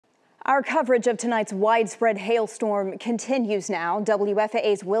Our coverage of tonight's widespread hailstorm continues now.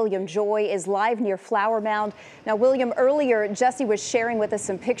 WFAA's William Joy is live near Flower Mound. Now, William, earlier Jesse was sharing with us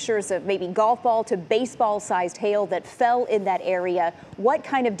some pictures of maybe golf ball to baseball sized hail that fell in that area. What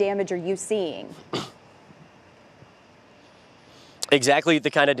kind of damage are you seeing? Exactly the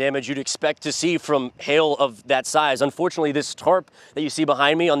kind of damage you'd expect to see from hail of that size. Unfortunately, this tarp that you see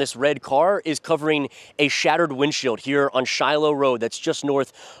behind me on this red car is covering a shattered windshield here on Shiloh Road. That's just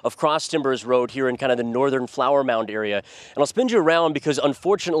north of Cross Timbers Road here in kind of the northern Flower Mound area. And I'll spin you around because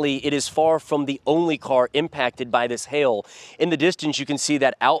unfortunately it is far from the only car impacted by this hail. In the distance, you can see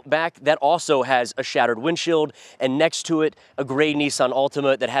that Outback that also has a shattered windshield, and next to it, a gray Nissan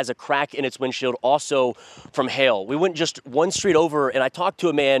Altima that has a crack in its windshield also from hail. We went just one street over and I talked to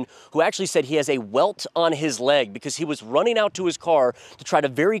a man who actually said he has a welt on his leg because he was running out to his car to try to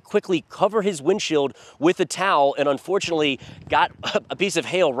very quickly cover his windshield with a towel and unfortunately got a piece of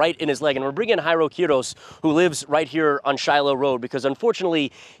hail right in his leg. And we're bringing in Jairo Quiros, who lives right here on Shiloh Road, because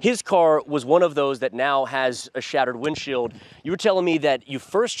unfortunately his car was one of those that now has a shattered windshield. You were telling me that you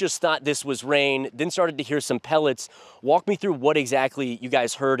first just thought this was rain, then started to hear some pellets. Walk me through what exactly you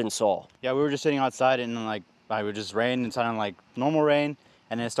guys heard and saw. Yeah, we were just sitting outside and it would just rain. It sounded like normal rain,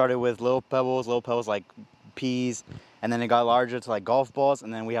 and then it started with little pebbles like peas, and then it got larger to like golf balls,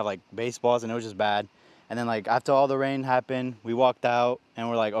 and then we have like baseballs, and it was just bad. And then like after all the rain happened, we walked out and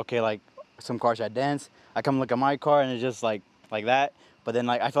we're like, okay, like some cars had dents. I come look at my car and it's just like that. But then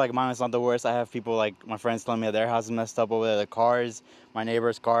like I feel like mine is not the worst. I have people like my friends telling me that their house is messed up over there. The cars, my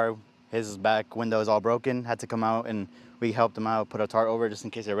neighbor's car, his back window is all broken. Had to come out and we helped him out, put a tarp over just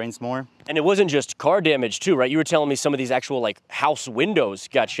in case it rains more. And it wasn't just car damage too, right? You were telling me some of these actual like house windows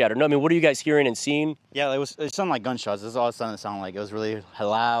got shattered. No, I mean, what are you guys hearing and seeing? Yeah, it sounded like gunshots. This is all it sounded like. It was really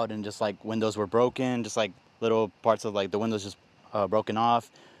loud, and just like windows were broken, just like little parts of like the windows just broken off.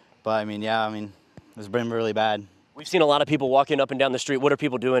 But I mean, yeah, it's been really bad. We've seen a lot of people walking up and down the street. What are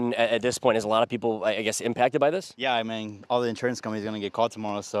people doing at this point? Is a lot of people, I guess, impacted by this? Yeah, I mean, all the insurance companies are gonna get called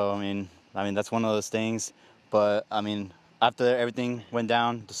tomorrow. So I mean, that's one of those things. But I mean, after everything went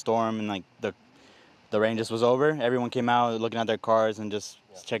down, the storm and like the rain just was over, everyone came out looking at their cars and just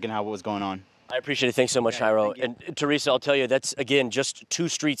checking out what was going on. I appreciate it. Thanks so much, Jairo. And Teresa, I'll tell you, that's, again, just 2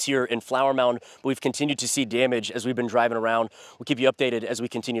 streets here in Flower Mound. We've continued to see damage as we've been driving around. We'll keep you updated as we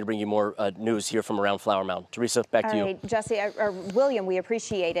continue to bring you more news here from around Flower Mound. Teresa, back to you. All right, Jesse, or William, we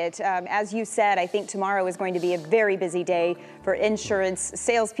appreciate it. As you said, I think tomorrow is going to be a very busy day for insurance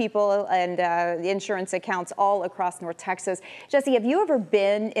salespeople and insurance accounts all across North Texas. Jesse, have you ever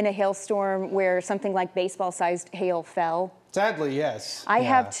been in a hailstorm where something like baseball-sized hail fell? Sadly, yes. I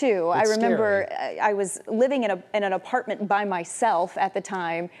have too. I remember scary. I was living in an apartment by myself at the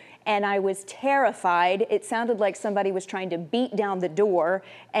time, and I was terrified. It sounded like somebody was trying to beat down the door,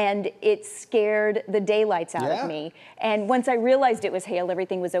 and it scared the daylights out of me. And once I realized it was hail,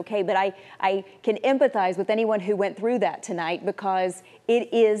 everything was okay. But I can empathize with anyone who went through that tonight, because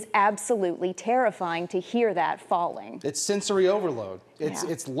it is absolutely terrifying to hear that falling. It's sensory overload.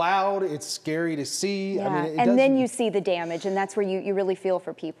 It's loud, it's scary to see. Yeah. I mean, and then you see the damage, and that's where you really feel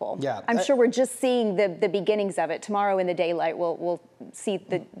for people. Yeah. I'm sure we're just seeing the beginnings of it. Tomorrow in the daylight, we'll see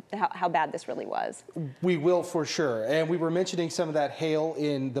how bad this really was. We will for sure. And we were mentioning some of that hail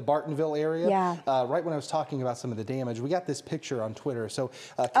in the Bartonville area. Yeah. Right when I was talking about some of the damage, we got this picture on Twitter. So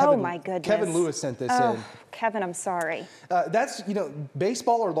oh my goodness. Kevin Lewis sent this in. Kevin, I'm sorry. That's,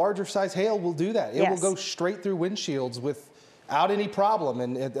 baseball or larger size hail will do that. It will go straight through windshields without any problem.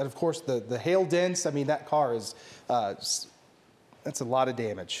 And of course, the hail dents, that car is, that's a lot of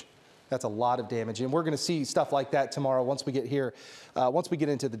damage. That's a lot of damage. And we're going to see stuff like that tomorrow once we get here, once we get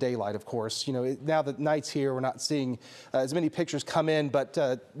into the daylight, of course. Now that night's here, we're not seeing as many pictures come in. But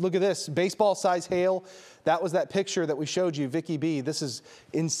look at this, baseball-sized hail. That was that picture that we showed you, Vicky B. This is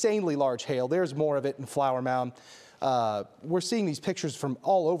insanely large hail. There's more of it in Flower Mound. We're seeing these pictures from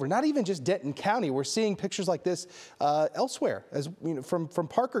all over, not even just Denton County. We're seeing pictures like this elsewhere, from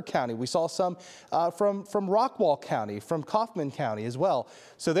Parker County. We saw some from Rockwall County, from Kaufman County as well.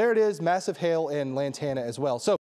 So there it is, massive hail in Lantana as well. So